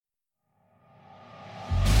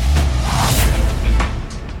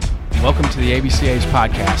Welcome to the ABCA's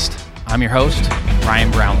podcast. I'm your host, Ryan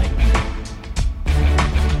Brownlee.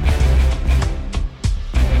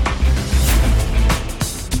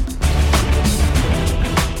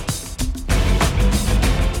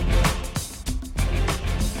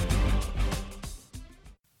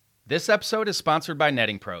 This episode is sponsored by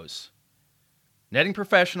Netting Pros. Netting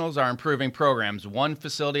professionals are improving programs one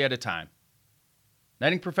facility at a time.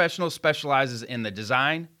 Netting Professionals specializes in the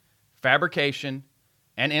design, fabrication,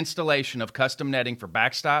 and installation of custom netting for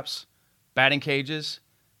backstops, batting cages,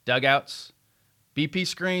 dugouts, BP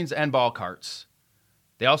screens, and ball carts.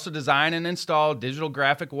 They also design and install digital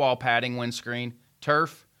graphic wall padding, windscreen,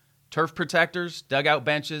 turf protectors, dugout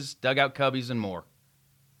benches, dugout cubbies, and more.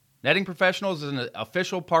 Netting Professionals is an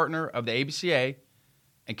official partner of the ABCA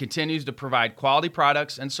and continues to provide quality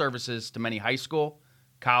products and services to many high school,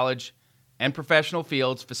 college, and professional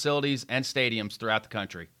fields, facilities, and stadiums throughout the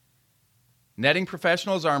country. Netting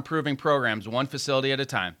Professionals are improving programs one facility at a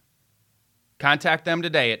time. Contact them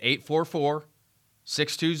today at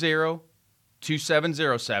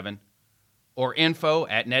 844-620-2707 or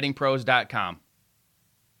info@nettingpros.com.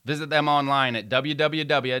 Visit them online at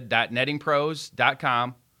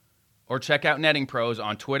www.nettingpros.com or check out Netting Pros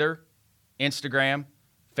on Twitter, Instagram,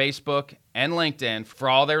 Facebook, and LinkedIn for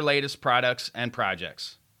all their latest products and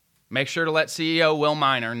projects. Make sure to let CEO Will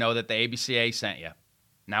Miner know that the ABCA sent you.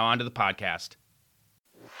 Now on to the podcast.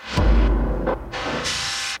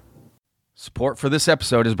 Support for this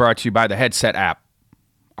episode is brought to you by the Headset app.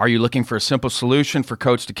 Are you looking for a simple solution for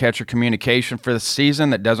coach-to-catcher communication for the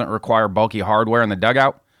season that doesn't require bulky hardware in the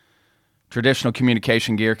dugout? Traditional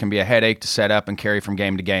communication gear can be a headache to set up and carry from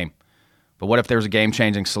game to game. But what if there's a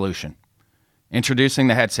game-changing solution? Introducing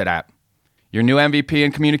the Headset app, your new MVP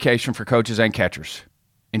in communication for coaches and catchers.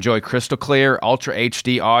 Enjoy crystal clear, Ultra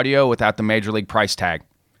HD audio without the major league price tag.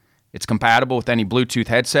 It's compatible with any Bluetooth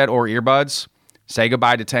headset or earbuds. Say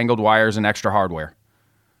goodbye to tangled wires and extra hardware.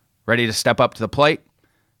 Ready to step up to the plate?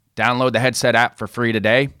 Download the Headset app for free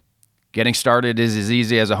today. Getting started is as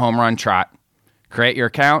easy as a home run trot. Create your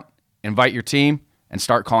account, invite your team, and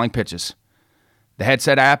start calling pitches. The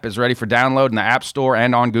Headset app is ready for download in the App Store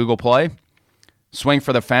and on Google Play. Swing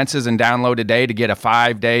for the fences and download today to get a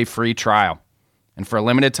 5-day free trial. And for a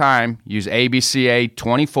limited time, use ABCA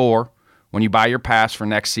 24 when you buy your pass for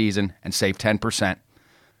next season and save 10%.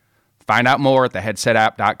 Find out more at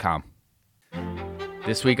theheadsetapp.com.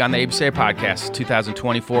 This week on the ABCA podcast,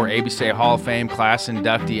 2024 ABCA Hall of Fame class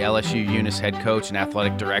inductee LSU Eunice head coach and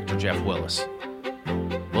athletic director Jeff Willis.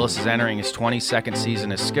 Willis is entering his 22nd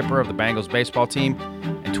season as skipper of the Bengals baseball team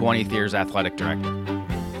and 20th year as athletic director.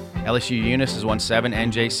 LSU Eunice has won 7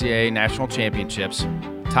 NJCAA national championships,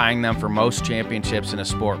 tying them for most championships in a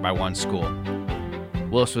sport by one school.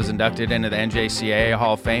 Willis was inducted into the NJCAA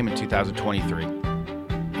Hall of Fame in 2023.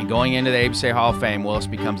 And going into the ABCA Hall of Fame, Willis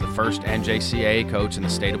becomes the first NJCAA coach in the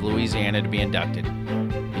state of Louisiana to be inducted.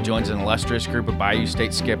 He joins an illustrious group of Bayou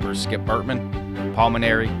State skippers Skip Burtman, Paul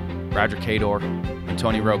Maneri, Roger Cador, and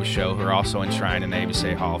Tony Robichaux, who are also enshrined in the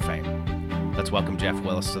ABCA Hall of Fame. Let's welcome Jeff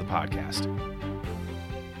Willis to the podcast.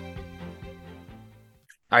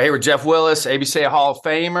 All right, here with Jeff Willis, ABCA Hall of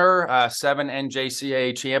Famer, 7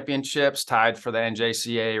 NJCAA championships, tied for the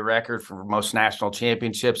NJCAA record for most national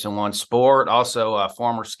championships in one sport. Also a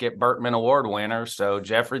former Skip Burtman Award winner. So,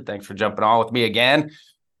 Jeffrey, thanks for jumping on with me again.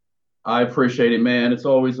 I appreciate it, man. It's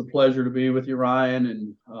always a pleasure to be with you, Ryan.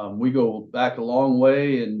 And we go back a long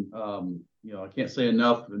way. And, I can't say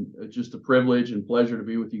enough. And it's just a privilege and pleasure to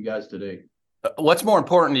be with you guys today. What's more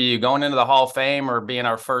important to you, going into the Hall of Fame or being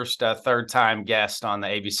our first third-time guest on the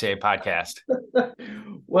ABCA podcast?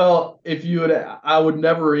 Well, I would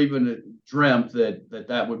never even dreamt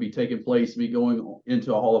that would be taking place, me going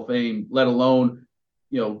into a Hall of Fame, let alone,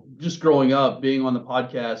 just growing up, being on the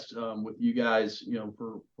podcast with you guys,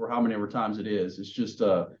 for how many ever times it is. It's just,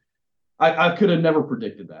 I could have never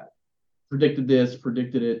predicted that. Predicted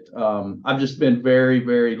it. I've just been very,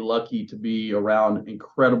 very lucky to be around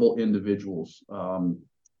incredible individuals from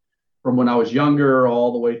when I was younger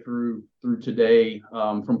all the way through today,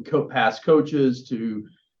 from past coaches to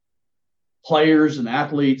players and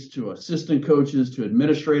athletes to assistant coaches to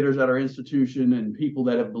administrators at our institution and people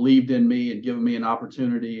that have believed in me and given me an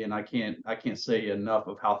opportunity. And I can't say enough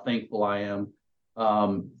of how thankful I am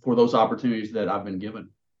for those opportunities that I've been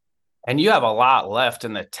given. And you have a lot left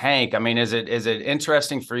in the tank. I mean, is it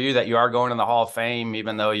interesting for you that you are going to the Hall of Fame,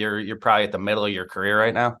 even though you're probably at the middle of your career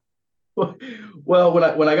right now? Well,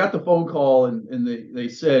 when I got the phone call and they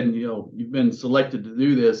said, you've been selected to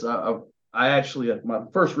do this, I actually, my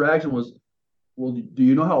first reaction was, well, do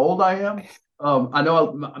you know how old I am? I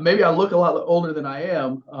know maybe I look a lot older than I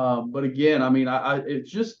am, but again, I mean, it's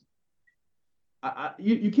just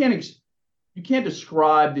You can't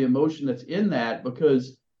describe the emotion that's in that,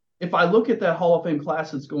 because if I look at that Hall of Fame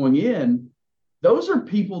class that's going in, those are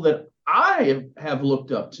people that I have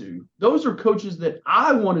looked up to. Those are coaches that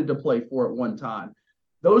I wanted to play for at one time.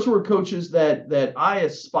 Those were coaches that I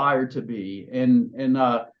aspired to be. And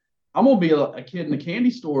I'm gonna be a kid in the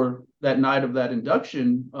candy store that night of that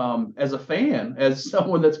induction, as a fan, as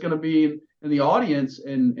someone that's going to be in the audience,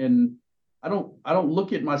 and I don't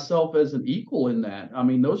look at myself as an equal in that. I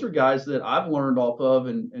mean, those are guys that I've learned off of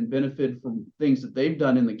and benefited from things that they've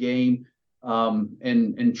done in the game,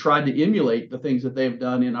 and tried to emulate the things that they've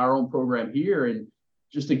done in our own program here. And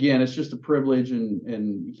just again, it's just a privilege,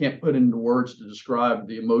 and you can't put into words to describe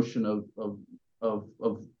the emotion of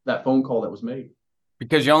that phone call that was made.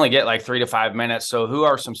 Because you only get like 3 to 5 minutes. So who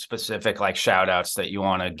are some specific like shout outs that you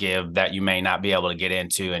want to give that you may not be able to get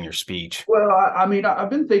into in your speech? Well, I mean, I've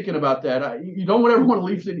been thinking about that. You don't ever want to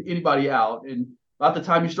leave anybody out. And by the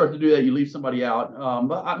time you start to do that, you leave somebody out.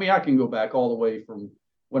 But I mean, I can go back all the way from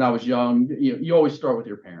when I was young. You always start with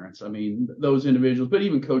your parents. I mean, those individuals, but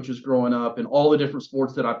even coaches growing up and all the different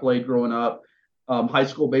sports that I played growing up. High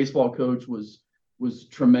school baseball coach was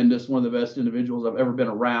tremendous. One of the best individuals I've ever been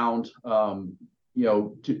around.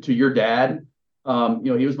 To your dad,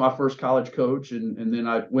 he was my first college coach, and then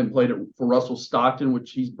I went and played for Russell Stockton,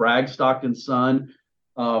 which he's Bragg Stockton's son.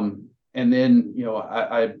 And then,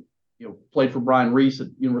 I played for Brian Reese at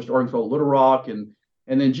University of Arkansas Little Rock, and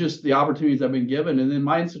then just the opportunities I've been given. And then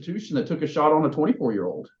my institution that took a shot on a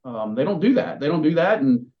 24-year-old. They don't do that.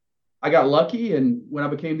 And I got lucky. And when I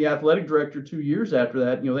became the athletic director 2 years after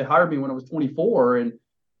that, they hired me when I was 24, and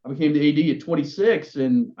I became the AD at 26,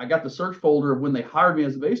 and I got the search folder of when they hired me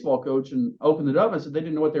as a baseball coach and opened it up. I said they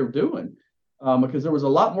didn't know what they were doing, because there was a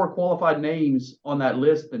lot more qualified names on that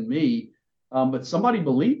list than me. But somebody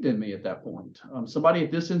believed in me at that point. Somebody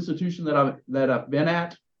at this institution that I've been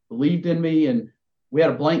at believed in me, and we had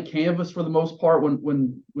a blank canvas for the most part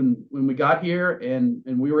when we got here,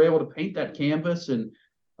 and we were able to paint that canvas. And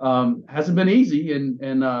hasn't been easy,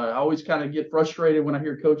 and I always kind of get frustrated when I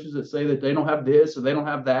hear coaches that say that they don't have this or they don't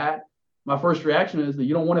have that. My first reaction is that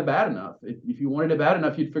you don't want it bad enough. If you wanted it bad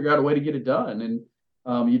enough, you'd figure out a way to get it done,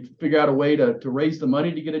 and you'd figure out a way to raise the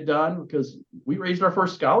money to get it done, because we raised our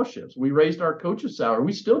first scholarships. We raised our coaches' salary.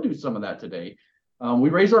 We still do some of that today. We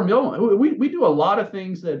raise our meal. We do a lot of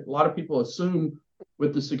things that a lot of people assume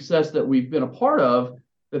with the success that we've been a part of,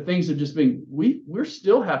 that things have just been, we're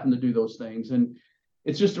still having to do those things. And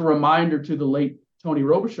it's just a reminder to the late Tony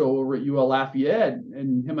Robichaux over at UL Lafayette,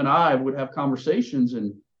 and him and I would have conversations,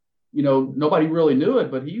 and nobody really knew it,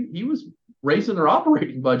 but he was raising their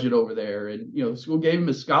operating budget over there, and the school gave him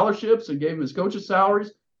his scholarships and gave him his coaches'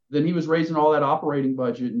 salaries. Then he was raising all that operating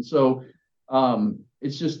budget, and so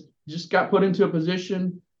it's just got put into a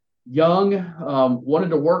position. Young, wanted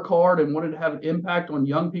to work hard and wanted to have an impact on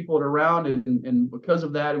young people that are around, and because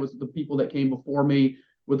of that, it was the people that came before me,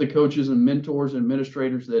 with the coaches and mentors and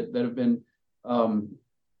administrators that have been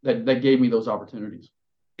that gave me those opportunities.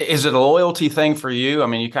 Is it a loyalty thing for you? I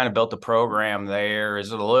mean, you kind of built the program there.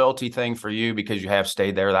 Is it a loyalty thing for you because you have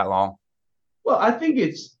stayed there that long? Well, I think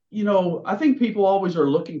it's, I think people always are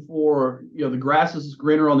looking for, the grass is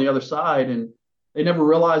greener on the other side, and they never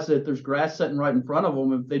realize that there's grass sitting right in front of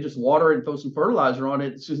them. If they just water it and throw some fertilizer on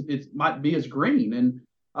it, it might be as green. And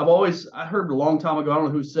I heard a long time ago, I don't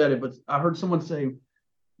know who said it, but I heard someone say,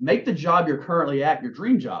 make the job you're currently at your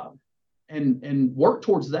dream job, and work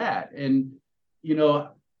towards that. And,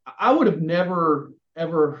 I would have never,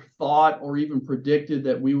 ever thought or even predicted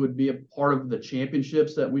that we would be a part of the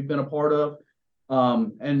championships that we've been a part of.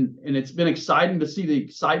 And it's been exciting to see the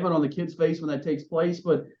excitement on the kids' face when that takes place,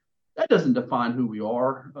 but that doesn't define who we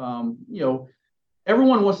are.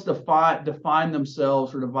 Everyone wants to define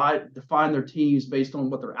themselves or define their teams based on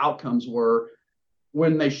what their outcomes were,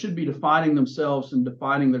 when they should be defining themselves and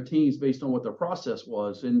defining their teams based on what their process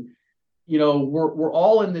was. And, we're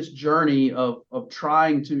all in this journey of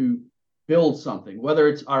trying to build something, whether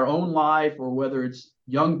it's our own life or whether it's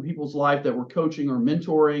young people's life that we're coaching or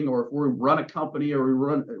mentoring, or if we run a company or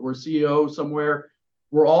we're CEO somewhere.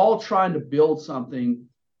 We're all trying to build something.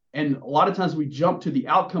 And a lot of times we jump to the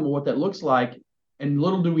outcome of what that looks like. And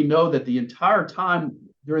little do we know that the entire time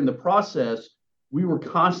during the process, we were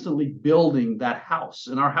constantly building that house,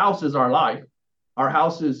 and our house is our life. Our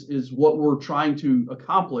house is what we're trying to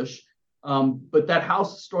accomplish. But that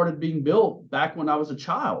house started being built back when I was a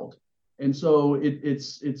child. And so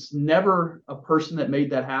it's never a person that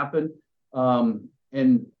made that happen.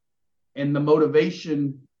 And the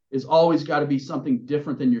motivation is always got to be something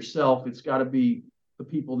different than yourself. It's got to be the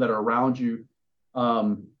people that are around you,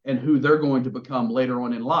 and who they're going to become later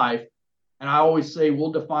on in life And I always say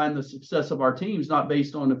we'll define the success of our teams not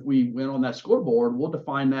based on if we win on that scoreboard. We'll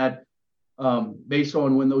define that based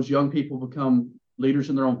on when those young people become leaders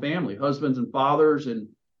in their own family, husbands and fathers, and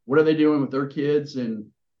what are they doing with their kids. And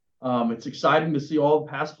it's exciting to see all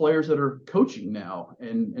the past players that are coaching now,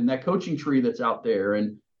 and that coaching tree that's out there.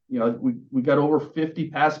 And we got over 50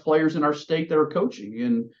 past players in our state that are coaching,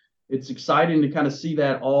 and it's exciting to kind of see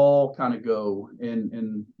that all kind of go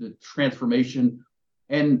and the transformation.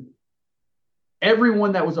 And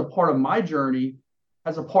everyone that was a part of my journey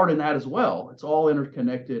has a part in that as well. It's all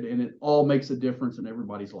interconnected, and it all makes a difference in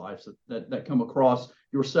everybody's lives that come across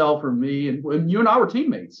yourself or me. And when you and I were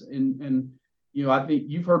teammates, and I think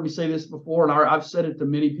you've heard me say this before, and I've said it to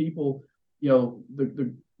many people.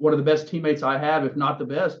 The one of the best teammates I have, if not the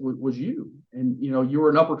best, was you. And you were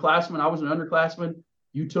an upperclassman, I was an underclassman.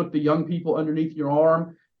 You took the young people underneath your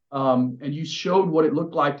arm, and you showed what it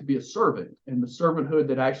looked like to be a servant and the servanthood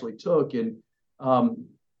that actually took. And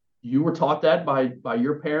you were taught that by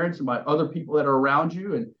your parents and by other people that are around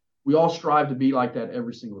you. And we all strive to be like that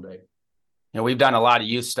every single day. We've done a lot of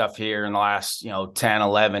youth stuff here in the last, 10,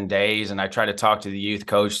 11 days. And I try to talk to the youth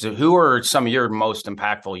coaches. Who are some of your most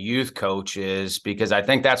impactful youth coaches? Because I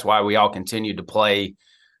think that's why we all continued to play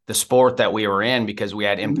the sport that we were in, because we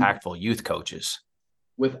had impactful youth coaches.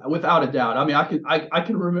 Without a doubt. I mean, I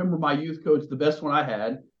can remember my youth coach, the best one I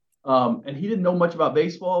had. And he didn't know much about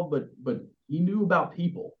baseball, but he knew about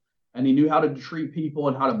people, and he knew how to treat people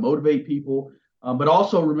and how to motivate people. But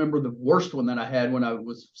also remember the worst one that I had when I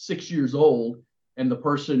was 6 years old, and the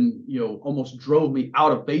person, almost drove me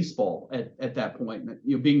out of baseball at that point.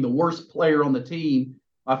 Being the worst player on the team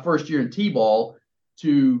my first year in T-ball,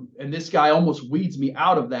 and this guy almost weeds me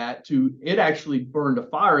out of that, to it actually burned a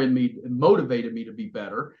fire in me and motivated me to be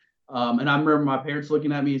better. And I remember my parents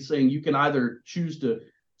looking at me and saying, you can either choose to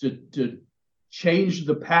change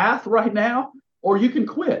the path right now, or you can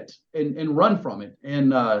quit and run from it.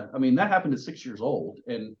 And that happened at 6 years old.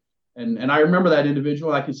 And I remember that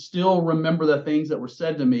individual. I can still remember the things that were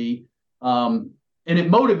said to me. And it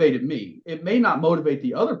motivated me. It may not motivate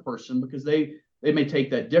the other person, because they may take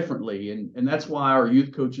that differently. And that's why our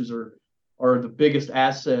youth coaches are the biggest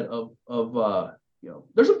asset of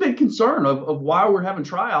there's a big concern of why we're having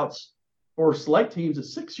tryouts for select teams at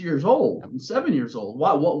 6 years old and 7 years old.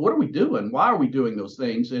 Why? What are we doing? Why are we doing those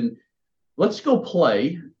things? And let's go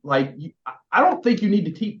play. I don't think you need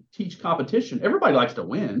to teach competition. Everybody likes to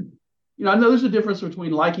win. I know there's a difference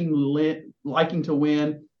between liking to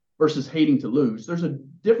win versus hating to lose. There's a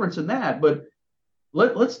difference in that, but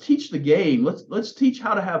let's teach the game. Let's teach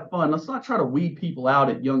how to have fun. Let's not try to weed people out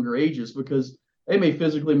at younger ages, because they may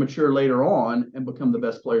physically mature later on and become the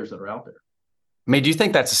best players that are out there. I mean, do you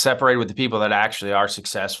think that's separated with the people that actually are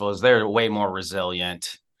successful? Is they're way more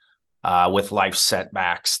resilient with life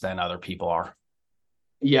setbacks than other people are?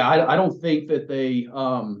 Yeah, I don't think that they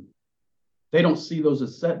don't see those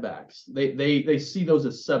as setbacks. They see those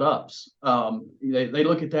as setups. They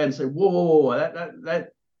look at that and say, whoa, that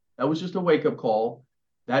was just a wake up call.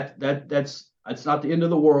 That's not the end of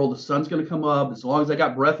the world. The sun's going to come up. As long as I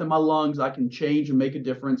got breath in my lungs, I can change and make a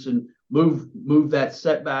difference and move that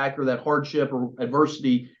setback or that hardship or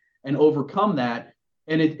adversity and overcome that.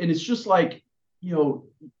 And it's just like,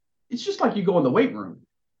 it's just like you go in the weight room.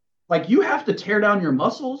 Like, you have to tear down your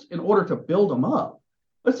muscles in order to build them up.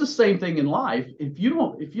 That's the same thing in life. If you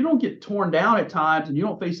don't get torn down at times, and you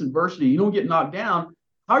don't face adversity, you don't get knocked down,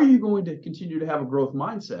 how are you going to continue to have a growth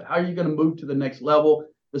mindset? How are you going to move to the next level,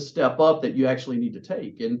 the step up that you actually need to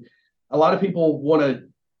take? And a lot of people want to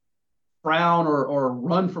frown or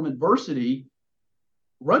run from adversity.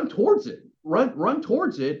 Run towards it. Run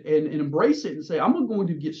towards it and embrace it and say, I'm going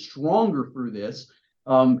to get stronger through this.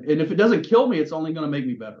 And if it doesn't kill me, it's only going to make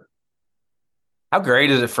me better. How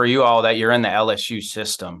great is it for you all that you're in the LSU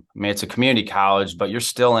system? I mean, it's a community college, but you're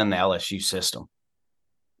still in the LSU system.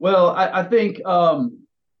 Well, I think,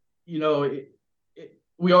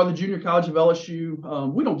 we are the junior college of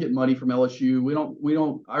LSU. We don't get money from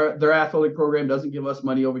LSU. Their athletic program doesn't give us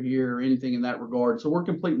money over here or anything in that regard. So we're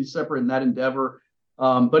completely separate in that endeavor.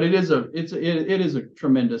 But it is a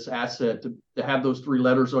tremendous asset to have those three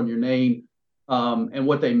letters on your name and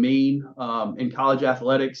what they mean in college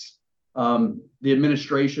athletics. The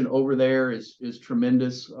administration over there is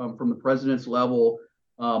tremendous from the president's level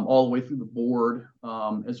all the way through the board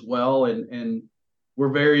as well. And we're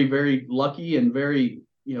very, very lucky and very,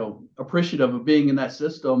 appreciative of being in that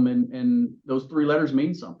system. And those three letters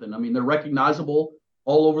mean something. I mean, they're recognizable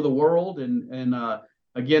all over the world. And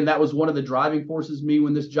again, that was one of the driving forces me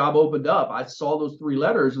when this job opened up. I saw those three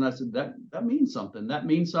letters and I said, that means something. That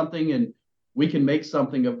means something. And we can make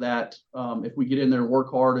something of that if we get in there and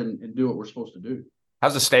work hard and do what we're supposed to do.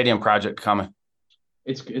 How's the stadium project coming?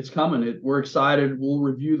 It's coming. We're excited. We'll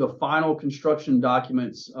review the final construction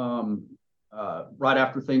documents right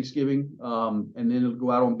after Thanksgiving, and then it'll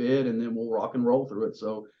go out on bid, and then we'll rock and roll through it.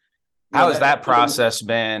 So, how has that process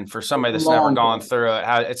been for somebody that's never gone through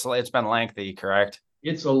it? It's been lengthy, correct?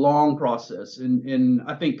 It's a long process, and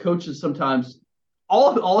I think coaches sometimes, all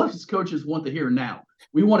of us coaches want to hear now.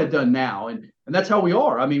 We want it done now, and that's how we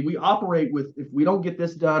are. I mean, we operate with, if we don't get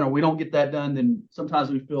this done or we don't get that done, then sometimes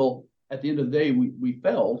we feel at the end of the day we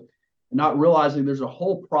failed, and not realizing there's a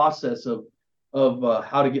whole process of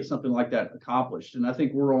how to get something like that accomplished. And I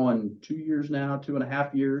think we're on 2 years now,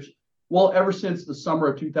 2.5 years. Well, ever since the summer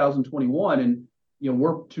of 2021, and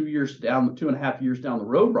we're 2.5 years down the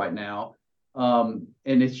road right now. And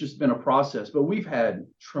it's just been a process, but we've had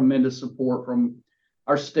tremendous support from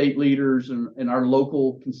our state leaders and our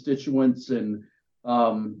local constituents, and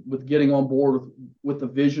with getting on board with the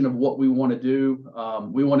vision of what we want to do.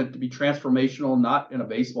 We want it to be transformational, not in a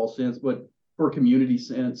baseball sense, but for a community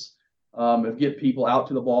sense, of get people out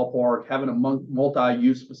to the ballpark, having a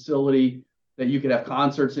multi-use facility that you could have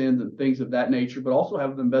concerts in and things of that nature, but also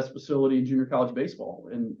have the best facility in junior college baseball.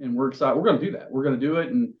 And we're excited. We're going to do that. We're going to do it.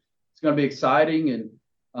 And it's going to be exciting. And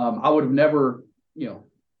I would have never,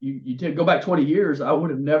 you go back 20 years, I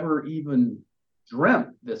would have never even dreamt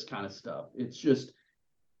this kind of stuff. It's just,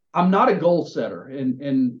 I'm not a goal setter.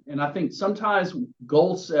 And I think sometimes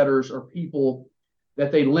goal setters are people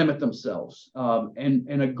that they limit themselves.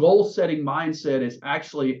 And a goal setting mindset is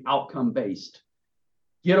actually outcome based.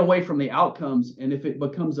 Get away from the outcomes. And if it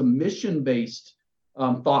becomes a mission based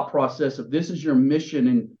thought process of this is your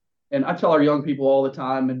mission, and I tell our young people all the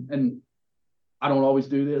time, and I don't always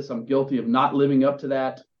do this, I'm guilty of not living up to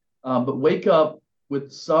that, but wake up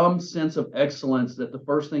with some sense of excellence that the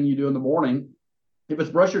first thing you do in the morning, if it's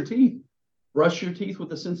brush your teeth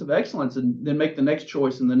with a sense of excellence, and then make the next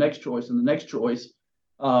choice and the next choice and the next choice,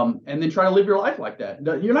 and then try to live your life like that.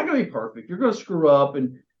 You're not going to be perfect. You're going to screw up,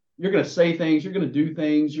 and you're going to say things, you're going to do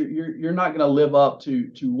things. You're not going to live up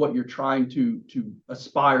to what you're trying to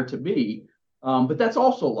aspire to be. But that's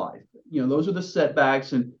also life. Those are the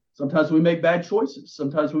setbacks, and sometimes we make bad choices.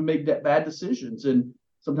 Sometimes we make bad decisions, and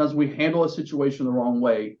sometimes we handle a situation the wrong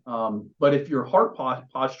way. But if your heart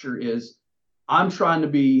posture is, I'm trying to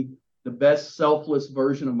be the best selfless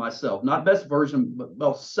version of myself, not best version,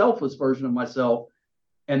 but selfless version of myself,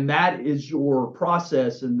 and that is your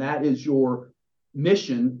process, and that is your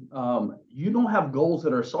mission, you don't have goals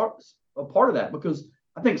that are a part of that, because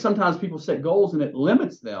I think sometimes people set goals and it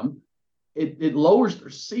limits them. It lowers their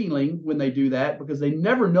ceiling when they do that, because they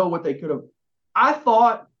never know what they could have. I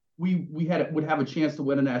thought we would have a chance to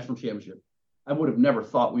win a national championship. I would have never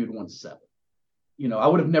thought we would win 7. I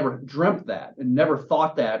would have never dreamt that and never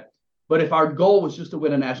thought that. But if our goal was just to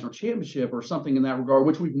win a national championship or something in that regard,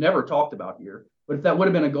 which we've never talked about here, but if that would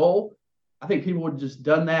have been a goal, I think people would have just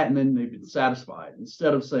done that and then they've been satisfied,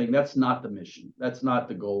 instead of saying that's not the mission, that's not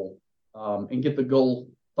the goal, and get the goal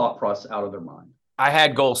thought process out of their mind. I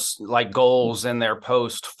had goals in their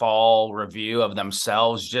post-fall review of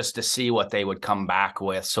themselves, just to see what they would come back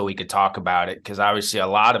with so we could talk about it, because obviously a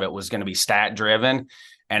lot of it was going to be stat driven,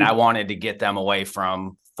 and I wanted to get them away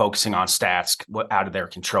from focusing on stats out of their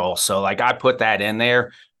control. So I put that in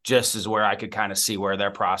there just as where I could kind of see where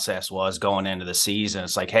their process was going into the season.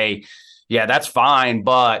 It's like, hey, yeah, that's fine,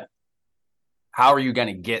 but how are you going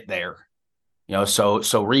to get there? So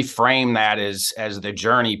reframe that as the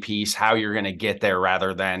journey piece, how you're going to get there,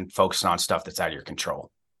 rather than focusing on stuff that's out of your control.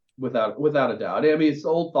 Without a doubt. I mean, it's the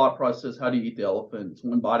old thought process. How do you eat the elephant? It's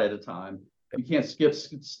one bite at a time. You can't skip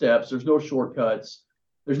steps. There's no shortcuts.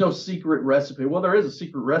 There's no secret recipe. Well, there is a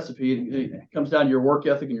secret recipe. It comes down to your work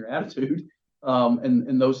ethic and your attitude,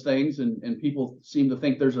 and those things. And people seem to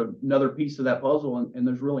think there's another piece of that puzzle, and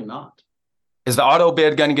there's really not. Is the auto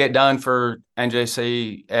bid going to get done for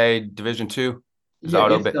NJCAA Division II? Yeah,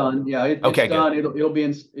 it's done. Yeah, it's okay, done. It'll be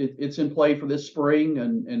it's in play for this spring,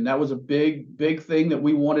 and that was a big thing that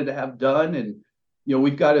we wanted to have done. And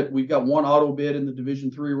we've got one auto bid in the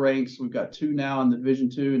Division III ranks. We've got 2 now in the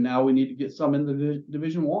Division II, and now we need to get some in the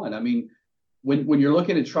Division I. I mean, when you're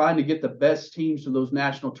looking at trying to get the best teams to those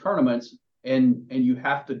national tournaments, and you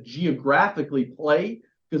have to geographically play,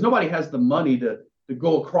 because nobody has the money to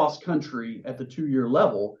go across country at the 2-year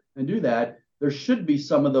level and do that. There should be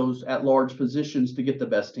some of those at-large positions to get the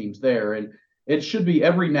best teams there. And it should be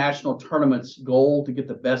every national tournament's goal to get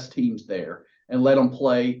the best teams there and let them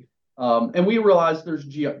play. And we realize there's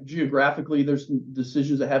geographically, there's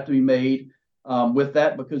decisions that have to be made with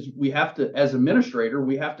that, because we have to, as administrator,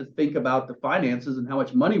 we have to think about the finances and how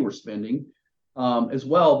much money we're spending. as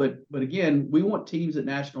well. But again, we want teams at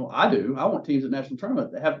national. I want teams at national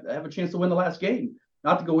tournament that have a chance to win the last game,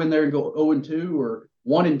 not to go in there and go 0-2 or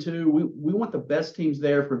 1-2. We want the best teams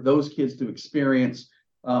there for those kids to experience,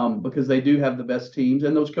 because they do have the best teams,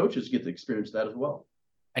 and those coaches get to experience that as well.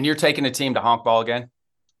 And you're taking a team to honk ball again?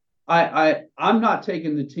 I'm not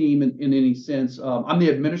taking the team in any sense. I'm the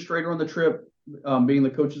administrator on the trip, being the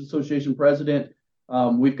Coaches Association president.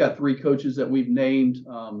 We've got 3 coaches that we've named: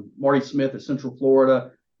 Marty Smith at Central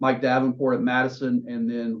Florida, Mike Davenport at Madison, and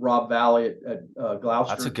then Rob Valley at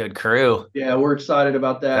Gloucester. That's a good crew. Yeah, we're excited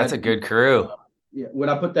about that. That's a good crew. Yeah, when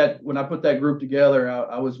I put that group together,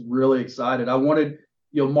 I was really excited. I wanted,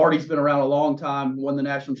 Marty's been around a long time, won the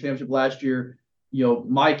national championship last year.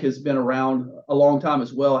 Mike has been around a long time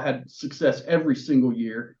as well, had success every single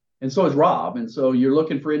year, and so has Rob. And so you're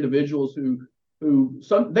looking for individuals who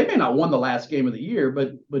they may not won the last game of the year,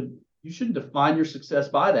 but you shouldn't define your success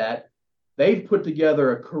by that. They've put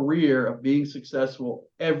together a career of being successful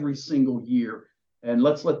every single year, and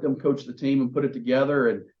let's let them coach the team and put it together.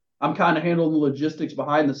 And I'm kind of handling the logistics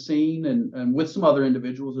behind the scene and with some other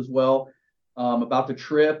individuals as well, about the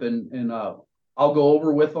trip, and I'll go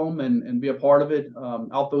over with them and be a part of it.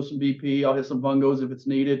 I'll throw some BP. I'll hit some bungos if it's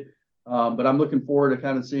needed. But I'm looking forward to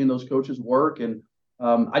kind of seeing those coaches work. And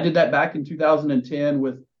I did that back in 2010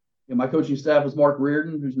 with my coaching staff was Mark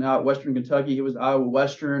Reardon, who's now at Western Kentucky. He was Iowa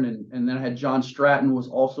Western. And then I had John Stratton was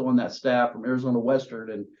also on that staff from Arizona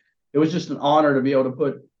Western. And it was just an honor to be able to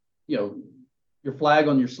put, your flag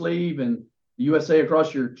on your sleeve and the USA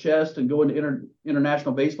across your chest and go into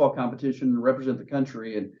international baseball competition and represent the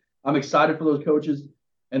country. And I'm excited for those coaches,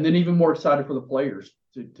 and then even more excited for the players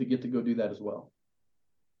to get to go do that as well.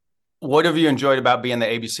 What have you enjoyed about being the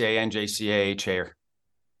ABCA and JCAA chair?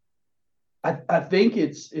 I think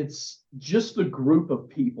it's just the group of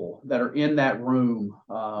people that are in that room,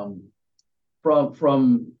 from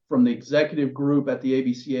the executive group at the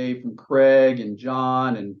ABCA, from Craig and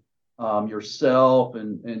John and yourself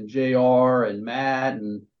and JR and Matt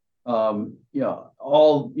and Juan,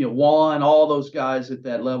 all those guys at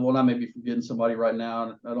that level. And I may be forgetting somebody right now,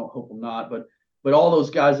 and I don't hope I'm not, but all those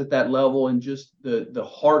guys at that level, and just the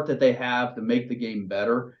heart that they have to make the game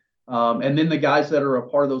better. And then the guys that are a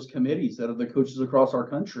part of those committees that are the coaches across our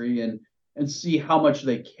country, and see how much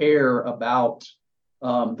they care about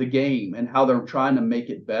the game and how they're trying to make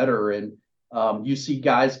it better. And you see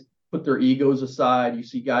guys put their egos aside. You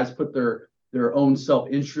see guys put their own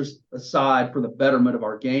self-interest aside for the betterment of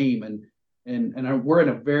our game. And we're in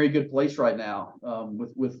a very good place right now,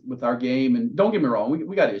 with our game. And don't get me wrong,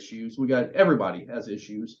 we got issues. Everybody has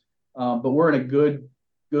issues, but we're in a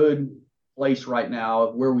good place right now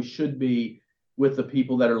of where we should be with the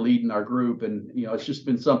people that are leading our group. And it's just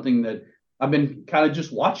been something that I've been kind of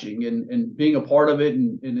just watching and being a part of it,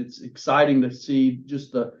 and it's exciting to see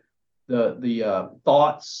just the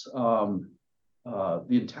thoughts, the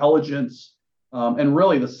intelligence, and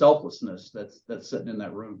really the selflessness that's sitting in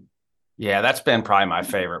that room. Yeah, that's been probably my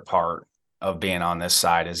favorite part of being on this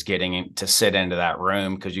side, is getting to sit into that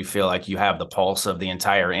room, because you feel like you have the pulse of the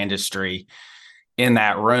entire industry in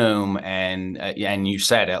that room. And you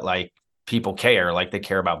said it, like, people care, like they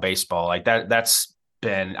care about baseball. Like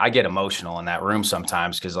I get emotional in that room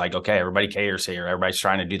sometimes, because like, okay, everybody cares here. Everybody's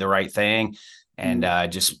trying to do the right thing. And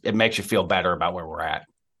it makes you feel better about where we're at.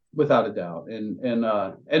 Without a doubt. And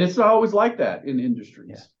it's not always like that in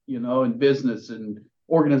industries, in business and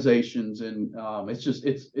organizations. And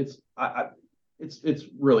it's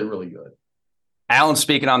really, really good. Alan's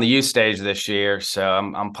speaking on the youth stage this year, so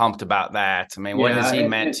I'm pumped about that. I mean, what has he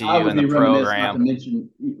meant to you in the program? Not to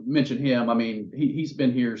mention him. I mean, he's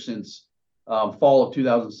been here since fall of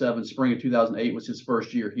 2007, spring of 2008 was his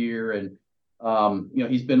first year here. And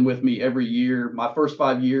he's been with me every year. My first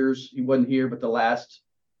 5 years, he wasn't here, but the last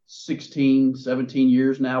 16, 17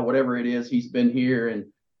 years now, whatever it is, he's been here. And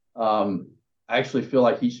I actually feel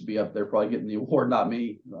like he should be up there probably getting the award, not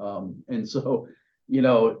me. And so,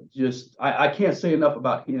 I can't say enough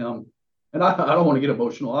about him. And I don't want to get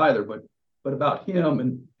emotional either, but about him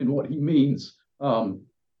and what he means,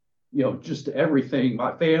 just to everything,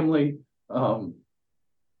 my family.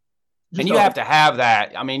 And you have to have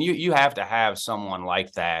that. I mean, you have to have someone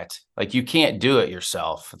like that. Like, you can't do it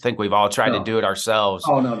yourself. I think we've all tried to do it ourselves.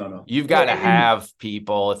 Oh, no. You've got to have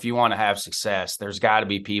people. If you want to have success, there's got to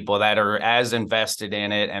be people that are as invested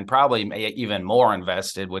in it, and probably even more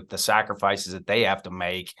invested with the sacrifices that they have to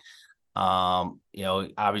make.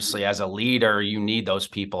 Obviously, as a leader, you need those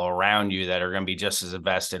people around you that are going to be just as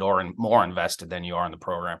invested or more invested than you are in the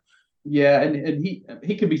program. Yeah, and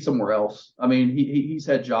he could be somewhere else. I mean, he's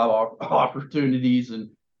had job opportunities and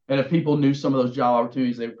And if people knew some of those job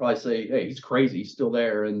opportunities, they would probably say, "Hey, he's crazy. He's still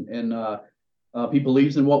there." He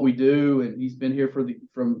believes in what we do, and he's been here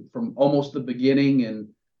from almost the beginning. And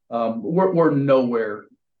we're nowhere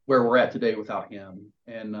where we're at today without him.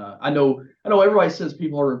 And I know everybody says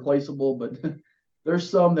people are replaceable, but there's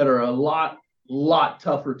some that are a lot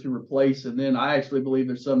tougher to replace. And then I actually believe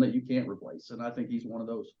there's some that you can't replace, and I think he's one of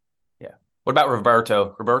those. Yeah. What about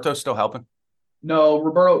Roberto? Roberto's still helping? No,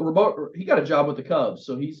 Roberto, he got a job with the Cubs,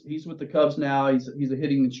 so he's with the Cubs now. He's a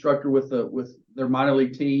hitting instructor with their minor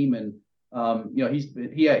league team, and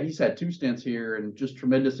he's had 2 stints here, and just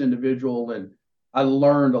tremendous individual. And I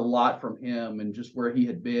learned a lot from him and just where he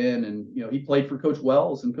had been. And he played for Coach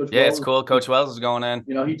Wells, and Coach Yeah, Wells, it's cool. Coach Wells is going in.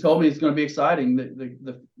 he told me it's going to be exciting.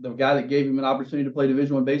 The guy that gave him an opportunity to play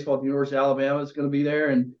Division I baseball at the University of Alabama is going to be there,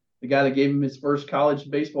 and the guy that gave him his first college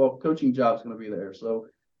baseball coaching job is going to be there. So.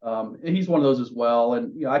 And he's one of those as well.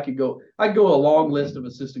 And I could go a long list of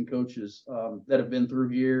assistant coaches that have been through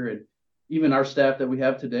here, and even our staff that we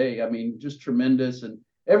have today. I mean, just tremendous. And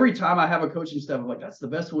every time I have a coaching staff, I'm like, that's the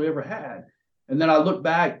best we ever had. And then I look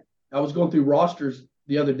back, I was going through rosters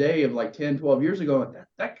the other day of like 10, 12 years ago.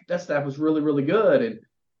 Like that staff was really, really good.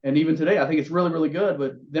 And even today, I think it's really, really good.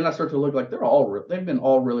 But then I start to look like they've been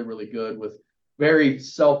all really, really good, with very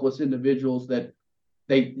selfless individuals that.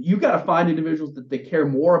 You got to find individuals that they care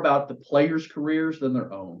more about the players' careers than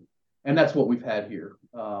their own. And that's what we've had here,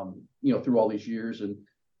 through all these years. And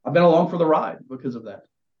I've been along for the ride because of that.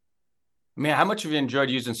 Man, how much have you enjoyed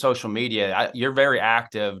using social media? You're very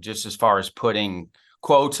active just as far as putting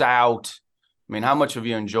quotes out. I mean, how much have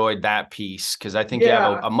you enjoyed that piece? Because I think you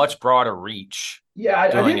have a much broader reach. Yeah,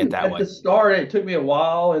 I doing didn't it that at way. the start. It took me a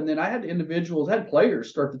while, and then I had players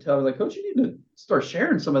start to tell me, like, Coach, you need to start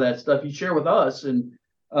sharing some of that stuff you share with us. And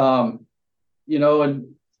and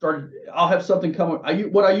started. I'll have something come.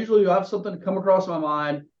 What I usually do, I have something come across my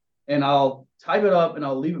mind, and I'll type it up and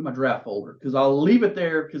I'll leave it in my draft folder, because I'll leave it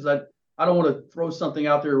there because I don't want to throw something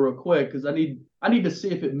out there real quick, because I need to see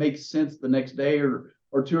if it makes sense the next day or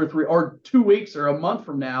 2 or 3 or 2 weeks or a month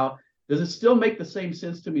from now. Does it still make the same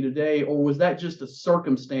sense to me today, or was that just a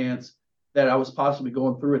circumstance that I was possibly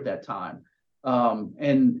going through at that time?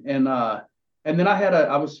 And then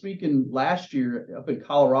I was speaking last year up in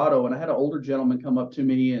Colorado, and I had an older gentleman come up to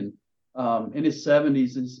me, and in his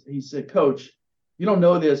 70s, and he said, "Coach, you don't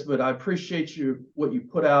know this, but I appreciate what you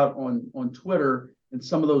put out on Twitter and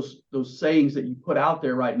some of those sayings that you put out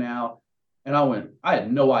there right now." And I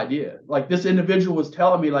had no idea. Like, this individual was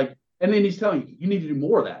telling me, like, and then he's telling you need to do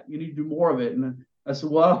more of that. You need to do more of it. And I said,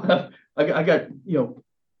 well, I got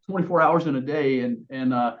 24 hours in a day,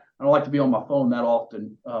 and I don't like to be on my phone that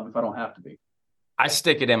often if I don't have to be. I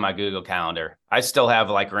stick it in my Google Calendar. I still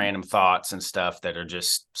have like random thoughts and stuff that are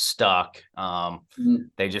just stuck.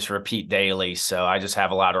 They just repeat daily. So I just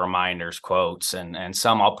have a lot of reminders, quotes, and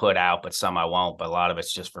some I'll put out, but some I won't. But a lot of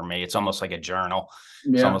it's just for me. It's almost like a journal.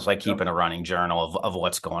 Yeah. It's almost like keeping a running journal of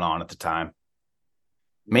what's going on at the time.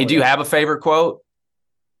 I mean, do you have a favorite quote?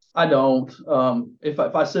 I don't. If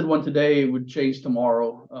I said one today, it would change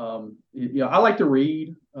tomorrow. I like to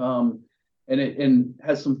read. And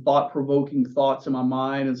has some thought-provoking thoughts in my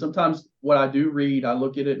mind. And sometimes what I do read, I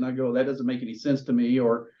look at it and I go, that doesn't make any sense to me.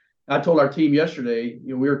 Or I told our team yesterday,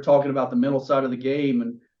 we were talking about the mental side of the game.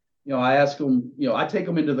 And, I ask them, I take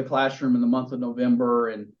them into the classroom in the month of November,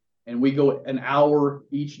 and we go an hour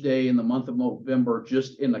each day in the month of November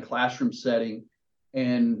just in the classroom setting.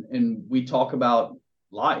 And we talk about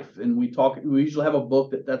life, and we usually have a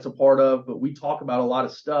book that's a part of, but we talk about a lot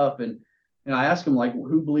of stuff. And I asked him, like,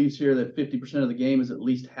 who believes here that 50% of the game is at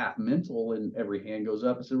least half mental? And every hand goes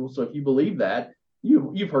up. I said, well, so if you believe that,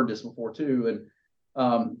 you've heard this before too. And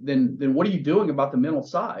then what are you doing about the mental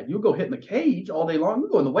side? You'll go hit in the cage all day long. You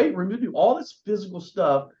go in the weight room. You do all this physical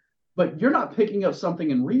stuff, but you're not picking up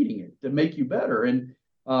something and reading it to make you better. And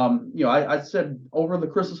I said over the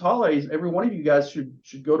Christmas holidays, every one of you guys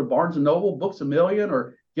should go to Barnes and Noble, Books A Million,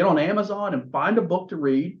 or get on Amazon and find a book to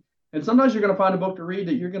read. And sometimes you're going to find a book to read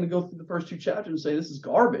that you're going to go through the first 2 chapters and say, this is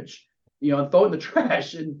garbage, and throw it in the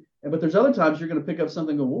trash. But there's other times you're going to pick up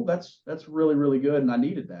something and go, well, that's really, really good, and I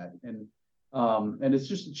needed that. And it's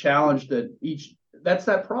just a challenge that's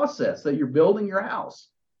that process that you're building your house.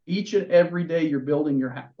 Each and every day you're building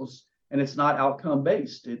your house, and it's not outcome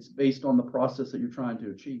based. It's based on the process that you're trying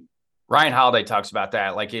to achieve. Ryan Holiday talks about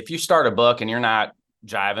that. Like, if you start a book and you're not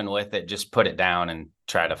jiving with it, just put it down and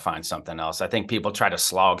try to find something else. I think people try to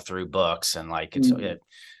slog through books, and like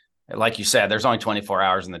like you said, there's only 24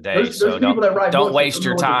 hours in the day. So don't waste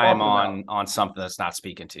your time on something that's not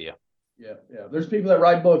speaking to you. Yeah. There's people that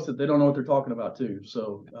write books that they don't know what they're talking about too.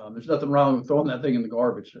 So there's nothing wrong with throwing that thing in the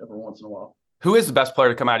garbage every once in a while. Who is the best player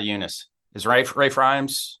to come out of Eunice? Is Rafe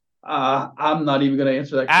Rhymes? I'm not even going to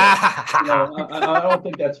answer that question. I don't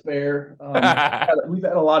think that's fair. We've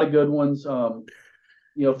had a lot of good ones, through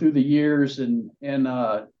the years, and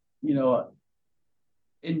you know,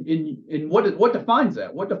 in what defines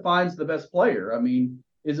that? What defines the best player? I mean,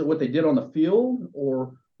 is it what they did on the field,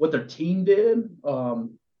 or what their team did, or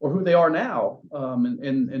who they are now?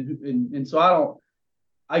 And so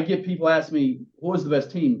I get people ask me, what was the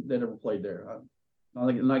best team that ever played there?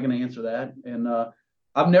 I'm not going to answer that. And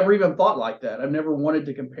I've never even thought like that. I've never wanted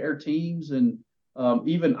to compare teams, and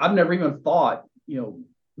I've never even thought,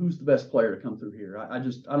 who's the best player to come through here. I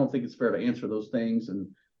don't think it's fair to answer those things, and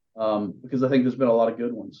because I think there's been a lot of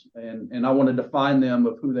good ones, and I want to define them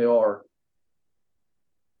of who they are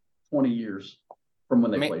 20 years from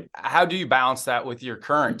when they played. How do you balance that with your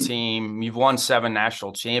current team? You've won 7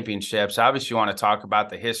 national championships. Obviously, you want to talk about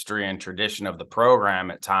the history and tradition of the program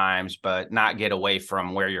at times, but not get away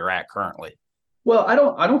from where you're at currently. Well, I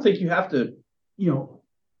don't think you have to, we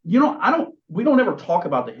don't ever talk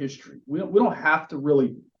about the history. We don't have to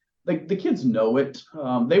really, like, the kids know it.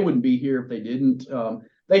 They wouldn't be here if they didn't.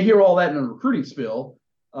 They hear all that in a recruiting spill.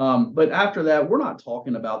 But after that, we're not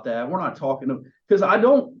talking about that. We're not talking because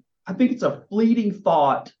I think it's a fleeting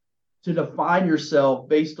thought to define yourself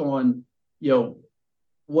based on,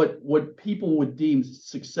 what people would deem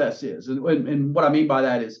success is. And what I mean by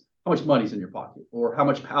that is how much money's in your pocket, or how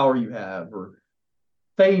much power you have, or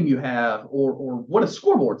fame you have, or what a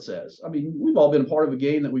scoreboard says. I mean, we've all been a part of a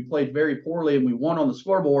game that we played very poorly and we won on the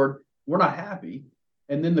scoreboard. We're not happy.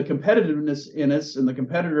 And then the competitiveness in us, and the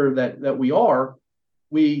competitor that we are,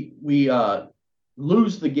 we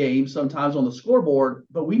lose the game sometimes on the scoreboard,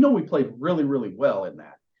 but we know we played really, really well in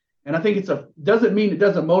that. And I think doesn't mean it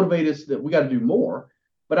doesn't motivate us that we got to do more,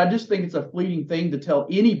 but I just think it's a fleeting thing to tell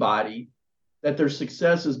anybody that their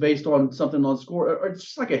success is based on something on score. Or it's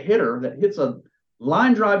just like a hitter that hits a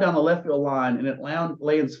line drive down the left field line and it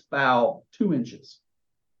lands foul 2 inches.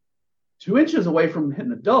 2 inches away from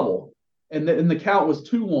hitting a double. And the count was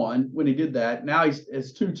 2-1 when he did that. Now it's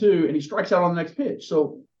 2-2, and he strikes out on the next pitch.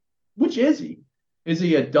 So which is he? Is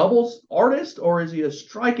he a doubles artist, or is he a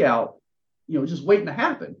strikeout, just waiting to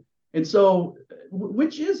happen? And so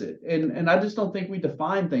which is it? And I just don't think we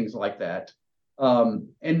define things like that.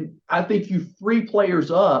 And I think you free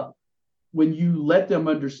players up when you let them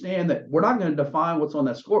understand that we're not going to define what's on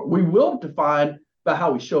that score. We will define by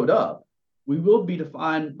how we showed up. We will be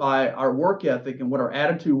defined by our work ethic and what our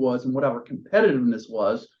attitude was and what our competitiveness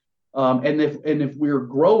was. And if we're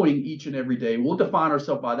growing each and every day, we'll define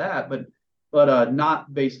ourselves by that, but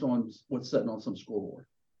not based on what's sitting on some scoreboard.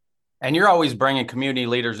 And you're always bringing community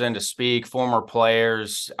leaders in to speak, former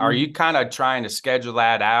players. Are you kind of trying to schedule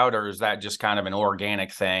that out, or is that just kind of an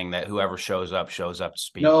organic thing that whoever shows up to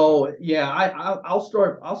speak? No, yeah, I'll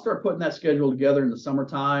start putting that schedule together in the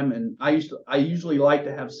summertime, and I usually like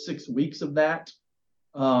to have 6 weeks of that,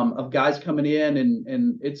 of guys coming in,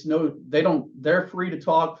 and they're free to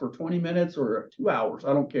talk for 20 minutes or 2 hours.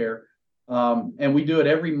 I don't care. And we do it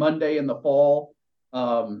every Monday in the fall.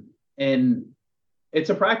 And it's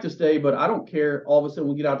a practice day, but I don't care. All of a sudden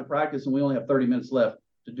we get out to practice and we only have 30 minutes left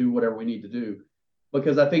to do whatever we need to do,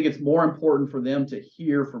 because I think it's more important for them to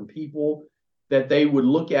hear from people that they would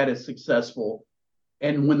look at as successful.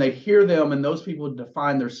 And when they hear them and those people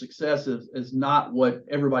define their success as not what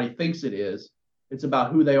everybody thinks it is, it's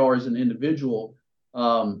about who they are as an individual,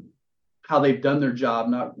 how they've done their job,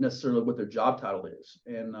 not necessarily what their job title is.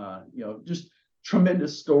 And, just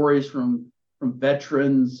tremendous stories from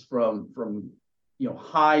veterans, from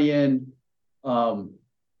high-end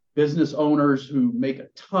business owners who make a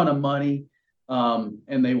ton of money,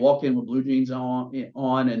 and they walk in with blue jeans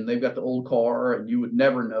on, and they've got the old car, and you would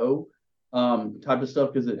never know, type of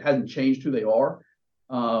stuff, because it hasn't changed who they are.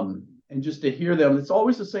 And just to hear them, it's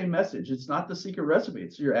always the same message. It's not the secret recipe.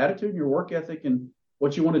 It's your attitude, your work ethic, and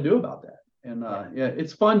what you want to do about that. And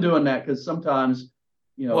it's fun doing that, because sometimes,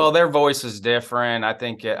 well, their voice is different. I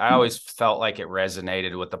think I always felt like it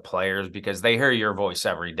resonated with the players because they hear your voice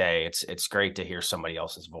every day. It's great to hear somebody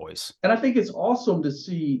else's voice. And I think it's awesome to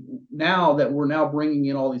see now that we're now bringing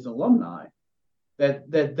in all these alumni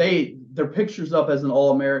that their pictures up as an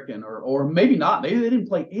All-American, or maybe not. Maybe they didn't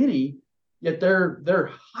play any, yet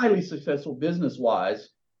they're highly successful business-wise.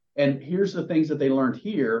 And here's the things that they learned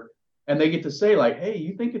here. And they get to say, like, hey,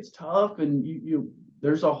 you think it's tough, and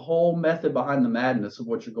there's a whole method behind the madness of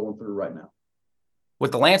what you're going through right now.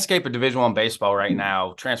 With the landscape of Division I baseball right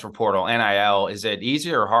now, transfer portal, NIL, is it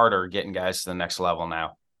easier or harder getting guys to the next level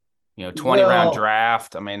now? 20-round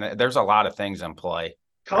draft. I mean, there's a lot of things in play.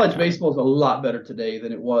 college baseball is a lot better today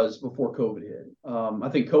than it was before COVID hit. I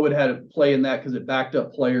think COVID had a play in that because it backed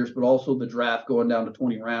up players, but also the draft going down to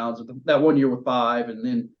 20 rounds. That one year with 5, and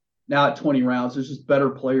then now at 20 rounds, there's just better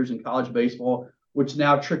players in college baseball, which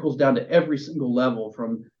now trickles down to every single level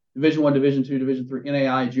from Division I, Division II, Division III,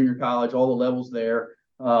 NAI, junior college, all the levels there.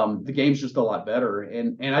 The game's just a lot better,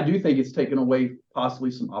 and I do think it's taken away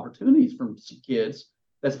possibly some opportunities from some kids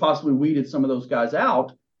that's possibly weeded some of those guys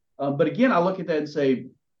out. But again, I look at that and say,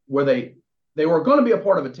 where they were going to be a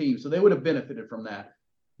part of a team, so they would have benefited from that.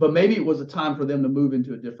 But maybe it was a time for them to move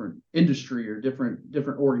into a different industry or different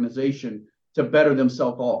organization to better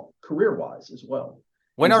themselves off career-wise as well.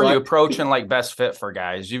 When are you approaching like best fit for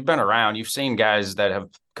guys? You've been around, you've seen guys that have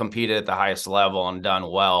competed at the highest level and done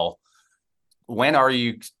well. When are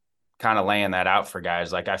you kind of laying that out for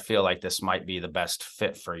guys? Like, I feel like this might be the best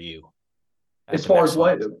fit for you. As far as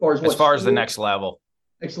the next level.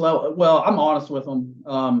 Well, I'm honest with them.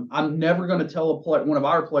 I'm never going to tell one of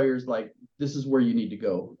our players, like, this is where you need to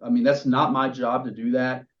go. I mean, that's not my job to do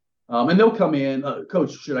that. And they'll come in,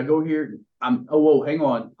 Coach, should I go here? Whoa, hang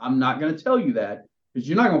on. I'm not going to tell you that, because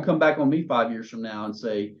you're not going to come back on me 5 years from now and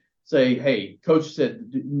say, hey, Coach said,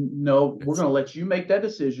 no, we're going to let you make that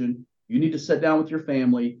decision. You need to sit down with your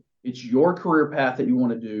family. It's your career path that you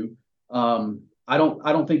want to do. I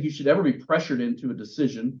don't think you should ever be pressured into a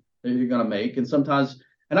decision that you're going to make. And sometimes,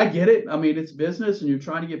 and I get it. I mean, it's business, and you're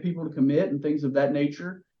trying to get people to commit and things of that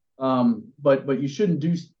nature. But you shouldn't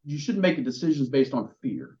make decisions based on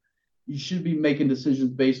fear. You should be making decisions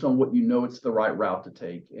based on what you know it's the right route to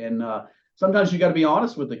take. And sometimes you got to be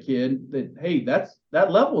honest with the kid that, hey, that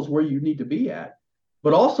level is where you need to be at.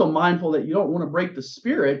 But also mindful that you don't want to break the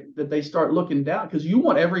spirit that they start looking down, because you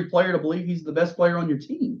want every player to believe he's the best player on your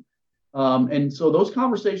team. And so those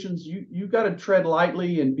conversations, you got to tread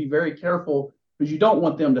lightly and be very careful, because you don't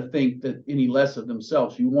want them to think that any less of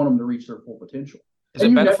themselves. You want them to reach their full potential. Is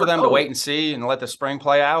it better for them to wait and see and let the spring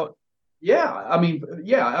play out? Yeah. I mean,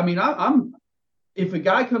 I'm if a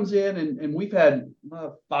guy comes in and we've had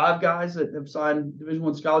 5 guys that have signed Division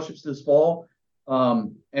I scholarships this fall.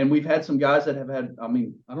 And we've had some guys that have had, I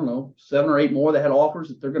don't know, 7 or 8 more that had offers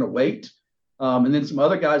that they're going to wait. And then some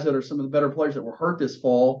other guys that are some of the better players that were hurt this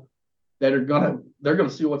fall that they're going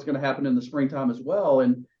to see what's going to happen in the springtime as well.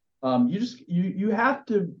 And you have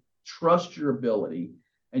to trust your ability,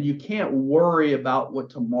 and you can't worry about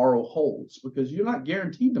what tomorrow holds, because you're not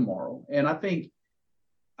guaranteed tomorrow. And I think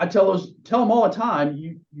I tell them all the time,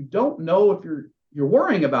 you don't know if you're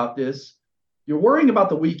worrying about this. You're worrying about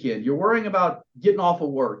the weekend. You're worrying about getting off of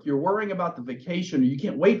work. You're worrying about the vacation. You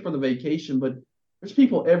can't wait for the vacation, but there's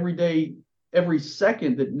people every day, every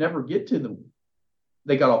second that never get to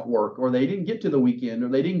they got off work, or they didn't get to the weekend, or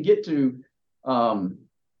they didn't get to,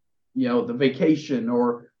 the vacation,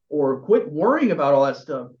 or quit worrying about all that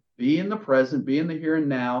stuff. Be in the present, be in the here and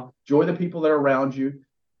now, enjoy the people that are around you,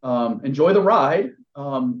 enjoy the ride,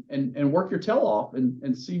 and work your tail off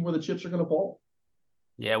and see where the chips are going to fall.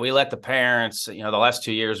 Yeah, we let the parents, the last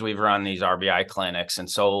 2 years we've run these RBI clinics. And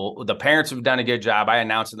so the parents have done a good job. I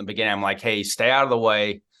announced in the beginning, I'm like, hey, stay out of the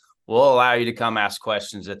way. We'll allow you to come ask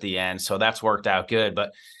questions at the end. So that's worked out good.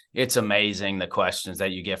 But it's amazing the questions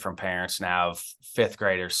that you get from parents now of 5th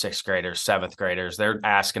graders, 6th graders, 7th graders. They're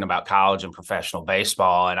asking about college and professional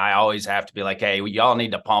baseball. And I always have to be like, hey, y'all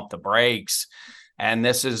need to pump the brakes. And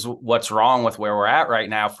this is what's wrong with where we're at right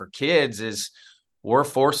now for kids is we're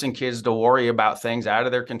forcing kids to worry about things out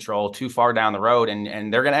of their control too far down the road.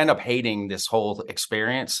 And they're going to end up hating this whole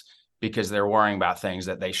experience because they're worrying about things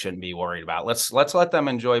that they shouldn't be worried about. Let's let them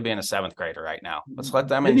enjoy being a 7th grader right now. Let's let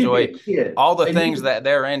them enjoy all the things that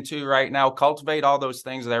they're into right now. Cultivate all those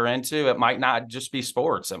things they're into. It might not just be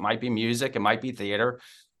sports. It might be music. It might be theater.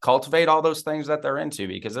 Cultivate all those things that they're into,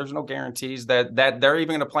 because there's no guarantees that they're even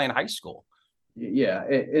going to play in high school. Yeah.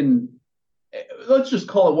 And let's just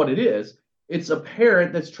call it what it is. It's a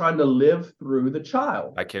parent that's trying to live through the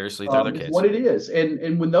child. Vicariously through their kids. What it is.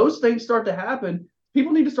 And when those things start to happen,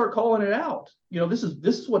 people need to start calling it out. This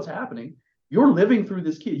is what's happening. You're living through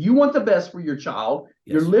this kid. You want the best for your child.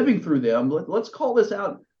 Yes. You're living through them. Let's call this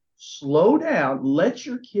out. Slow down. Let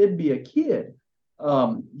your kid be a kid.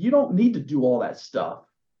 You don't need to do all that stuff.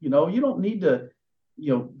 You don't need to,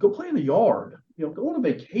 go play in the yard. Go on a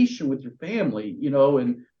vacation with your family,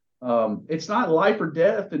 and it's not life or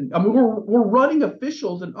death. And we're running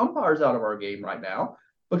officials and umpires out of our game right now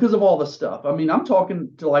because of all the stuff. I'm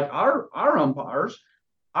talking to like our umpires,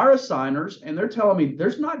 our assigners, and they're telling me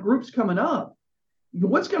there's not groups coming up.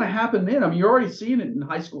 What's going to happen then? You're already seeing it in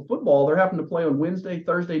high school football. They're having to play on Wednesday,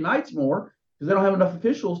 Thursday nights more because they don't have enough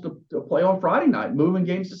officials to play on Friday night, moving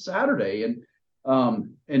games to Saturday. And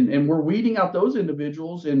And we're weeding out those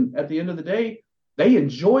individuals. And at the end of the day, they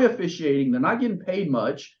enjoy officiating. They're not getting paid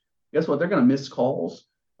much. Guess what? They're going to miss calls.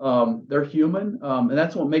 They're human. And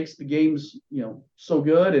that's what makes the games, so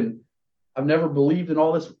good. And I've never believed in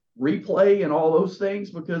all this replay and all those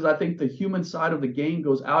things, because I think the human side of the game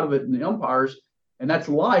goes out of it in the umpires. And that's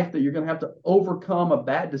life, that you're going to have to overcome a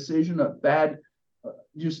bad decision, a bad,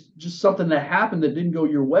 just something that happened that didn't go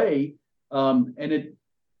your way. And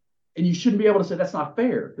you shouldn't be able to say that's not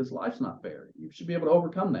fair, because life's not fair. You should be able to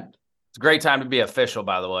overcome that. It's a great time to be official,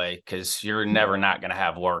 by the way, because you're never not going to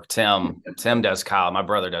have work. Tim does college. My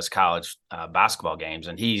brother does college basketball games,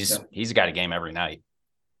 and he's got a game every night.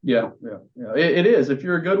 Yeah. It is. If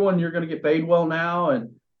you're a good one, you're going to get paid well now,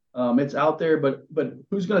 and it's out there. But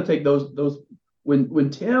who's going to take those when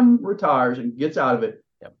Tim retires and gets out of it?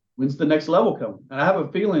 Yep. When's the next level come? And I have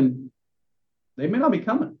a feeling they may not be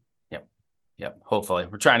coming. Yep. Hopefully,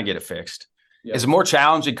 we're trying to get it fixed. Yep. Is it more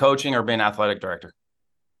challenging coaching or being athletic director?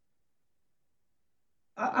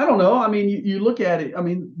 I don't know. I mean, you look at it. I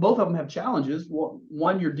mean, both of them have challenges.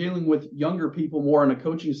 One, you're dealing with younger people more in a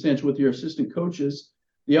coaching sense with your assistant coaches.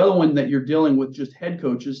 The other one, that you're dealing with just head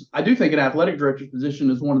coaches. I do think an athletic director's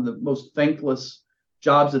position is one of the most thankless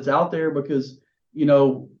jobs that's out there, because,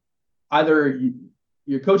 either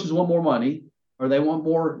your coaches want more money or they want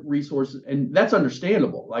more resources, and that's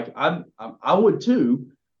understandable. Like I would too,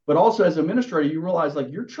 but also as an administrator, you realize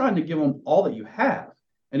like you're trying to give them all that you have.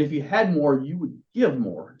 And if you had more, you would give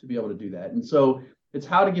more to be able to do that. And so it's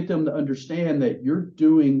how to get them to understand that you're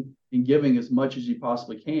doing and giving as much as you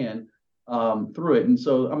possibly can through it. And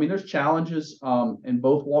so, I mean, there's challenges in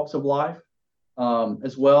both walks of life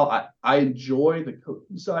as well. I enjoy the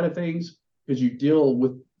coaching side of things, because you deal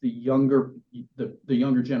with the younger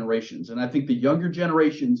generations. And I think the younger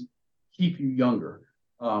generations keep you younger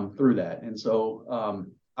through that. And so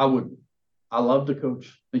I love to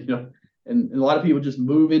coach, and a lot of people just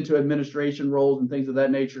move into administration roles and things of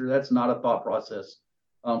that nature. That's not a thought process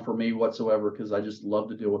for me whatsoever, because I just love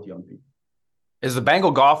to deal with young people. Is the Bengal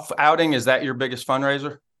golf outing, is that your biggest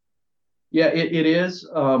fundraiser? Yeah, it is.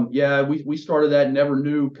 We started that, never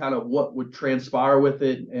knew kind of what would transpire with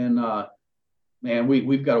it. And man,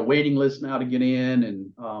 we've got a waiting list now to get in.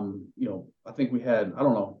 And, I think we had, I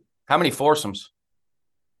don't know. How many foursomes?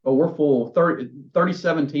 Oh, we're full.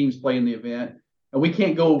 37 teams playing the event. And we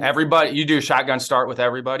can't go. Everybody, you do a shotgun start with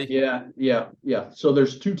everybody? Yeah. So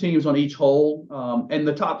there's 2 teams on each hole. And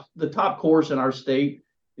the top course in our state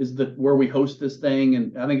is where we host this thing.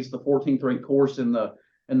 And I think it's the 14th ranked course in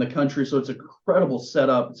the country. So it's a incredible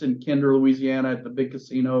setup. It's in Kinder, Louisiana, at the big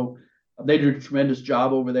casino. They do a tremendous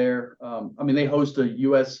job over there. They host a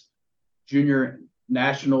U.S. junior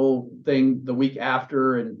national thing the week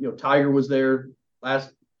after. And, Tiger was there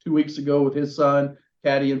last 2 weeks ago with his son,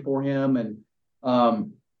 caddying for him. And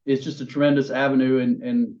it's just a tremendous avenue,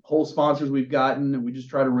 and whole sponsors we've gotten, and we just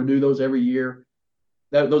try to renew those every year.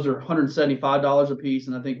 Those are $175 a piece.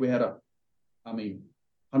 And I think we had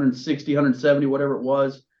 160, 170, whatever it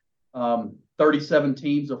was, 37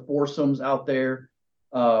 teams of foursomes out there.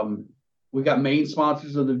 We've got main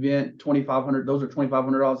sponsors of the event, $2,500. Those are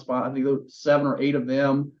 $2,500 spot. I think those 7 or 8 of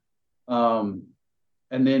them. And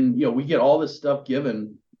then, we get all this stuff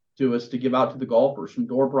given to us to give out to the golfers, from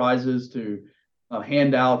door prizes to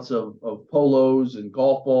handouts of polos and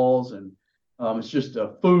golf balls. And it's just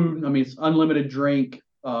food. It's unlimited drink,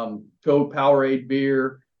 Coke, Powerade,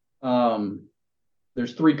 beer.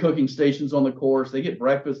 There's 3 cooking stations on the course. They get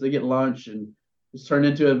breakfast, they get lunch, and it's turned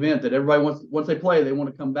into an event that everybody once they play, they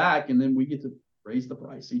want to come back, and then we get to raise the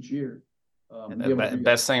price each year. The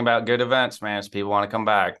best thing about good events, man, is people want to come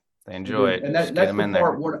back. They enjoy it. And that's the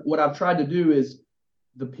part. What I've tried to do is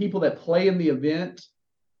the people that play in the event,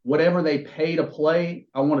 whatever they pay to play,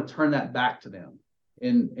 I want to turn that back to them.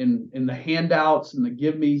 In the handouts and the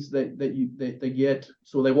give me's that they get.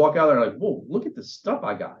 So they walk out there like, whoa, look at this stuff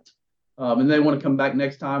I got. And they want to come back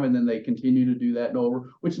next time, and then they continue to do that and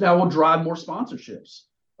over, which now will drive more sponsorships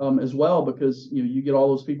as well, because you get all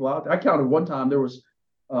those people out there. I counted one time there's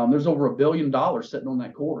over $1 billion sitting on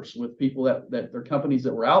that course with people that their companies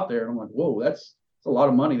that were out there, and I'm like, whoa, that's a lot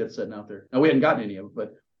of money that's sitting out there. Now we hadn't gotten any of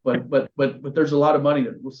it, but there's a lot of money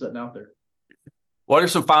that was sitting out there. What are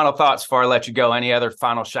some final thoughts before I let you go? Any other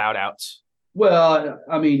final shout outs? Well,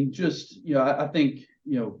 just I think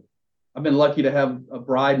I've been lucky to have a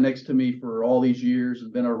bride next to me for all these years,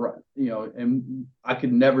 and and I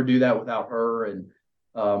could never do that without her.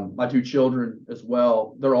 And my 2 children as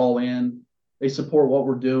well, they're all in. They support what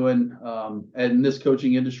we're doing. And in this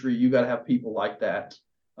coaching industry, you got to have people like that,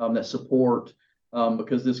 that support,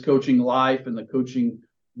 because this coaching life and the coaching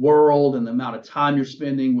world and the amount of time you're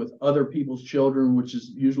spending with other people's children, which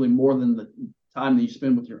is usually more than the time that you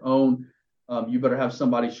spend with your own. You better have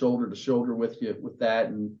somebody shoulder to shoulder with you with that.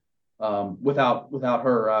 And without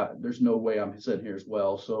her, there's no way I'm sitting here as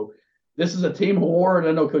well. So this is a team award.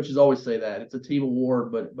 I know coaches always say that it's a team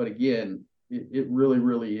award, but again, it really,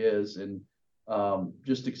 really is. And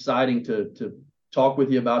just exciting to talk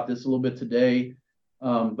with you about this a little bit today.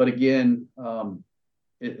 But again,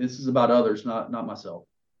 this is about others, not myself.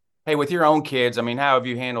 Hey, with your own kids, I mean, how have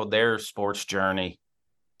you handled their sports journey?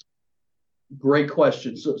 Great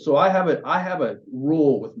question. So I have a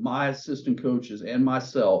rule with my assistant coaches and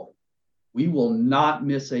myself. We will not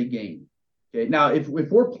miss a game. Okay. Now, if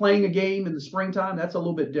we're playing a game in the springtime, that's a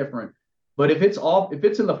little bit different. But if it's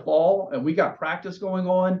in the fall and we got practice going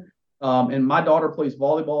on, and my daughter plays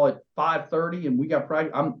volleyball at 5:30 and we got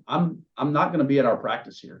practice, I'm not going to be at our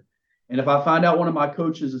practice here. And if I find out one of my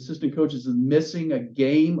assistant coaches is missing a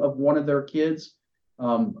game of one of their kids,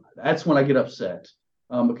 that's when I get upset.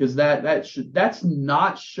 Because that's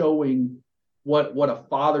not showing what a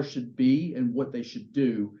father should be and what they should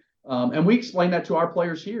do. And we explain that to our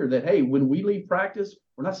players here that, hey, when we leave practice,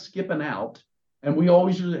 we're not skipping out. And we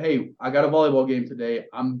always use, hey, I got a volleyball game today.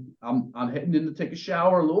 I'm heading in to take a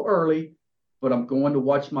shower a little early, but I'm going to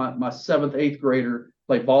watch my 7th, 8th grader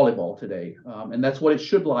play volleyball today. And that's what it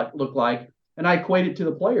should look like. And I equate it to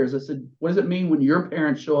the players. I said, what does it mean when your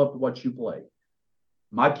parents show up to watch you play?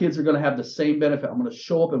 My kids are going to have the same benefit. I'm going to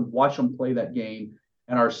show up and watch them play that game.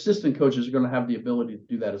 And our assistant coaches are going to have the ability to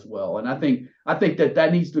do that as well. And I think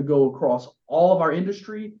that needs to go across all of our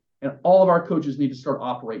industry, and all of our coaches need to start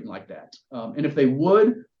operating like that. And if they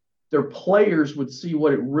would, their players would see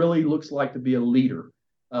what it really looks like to be a leader,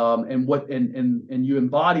 and you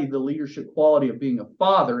embody the leadership quality of being a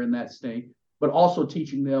father in that state, but also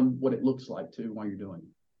teaching them what it looks like too while you're doing it.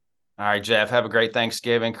 All right, Jeff, have a great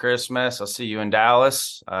Thanksgiving, Christmas. I'll see you in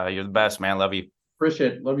Dallas. You're the best, man. Love you.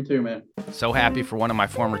 Appreciate it. Love you too, man. So happy for one of my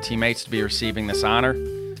former teammates to be receiving this honor.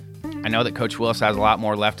 I know that Coach Willis has a lot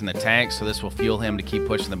more left in the tank, so this will fuel him to keep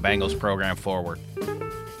pushing the Bengals program forward.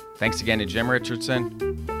 Thanks again to Jim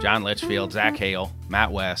Richardson, John Litchfield, Zach Hale,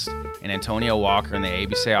 Matt West, and Antonio Walker in the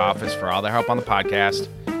ABCA office for all their help on the podcast.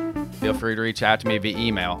 Feel free to reach out to me via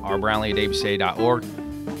email, rbrownlee@abca.org,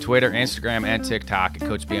 Twitter, Instagram, and TikTok at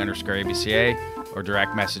CoachB_ABCA, or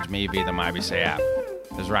direct message me via the MyABCA app.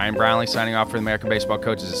 This is Ryan Brownlee signing off for the American Baseball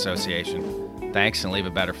Coaches Association. Thanks, and leave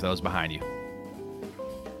it better for those behind you.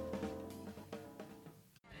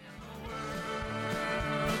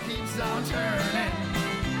 Keeps on turning,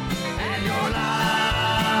 and your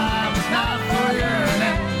life is not for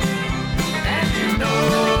yearning, and you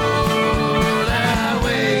know that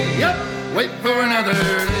wait for another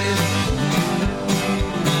day.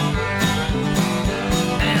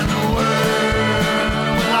 And the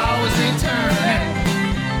world will always be turning,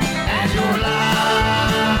 and your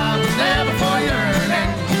life is never for yearning,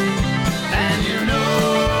 and you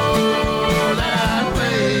know that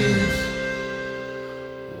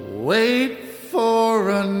wait for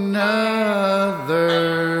another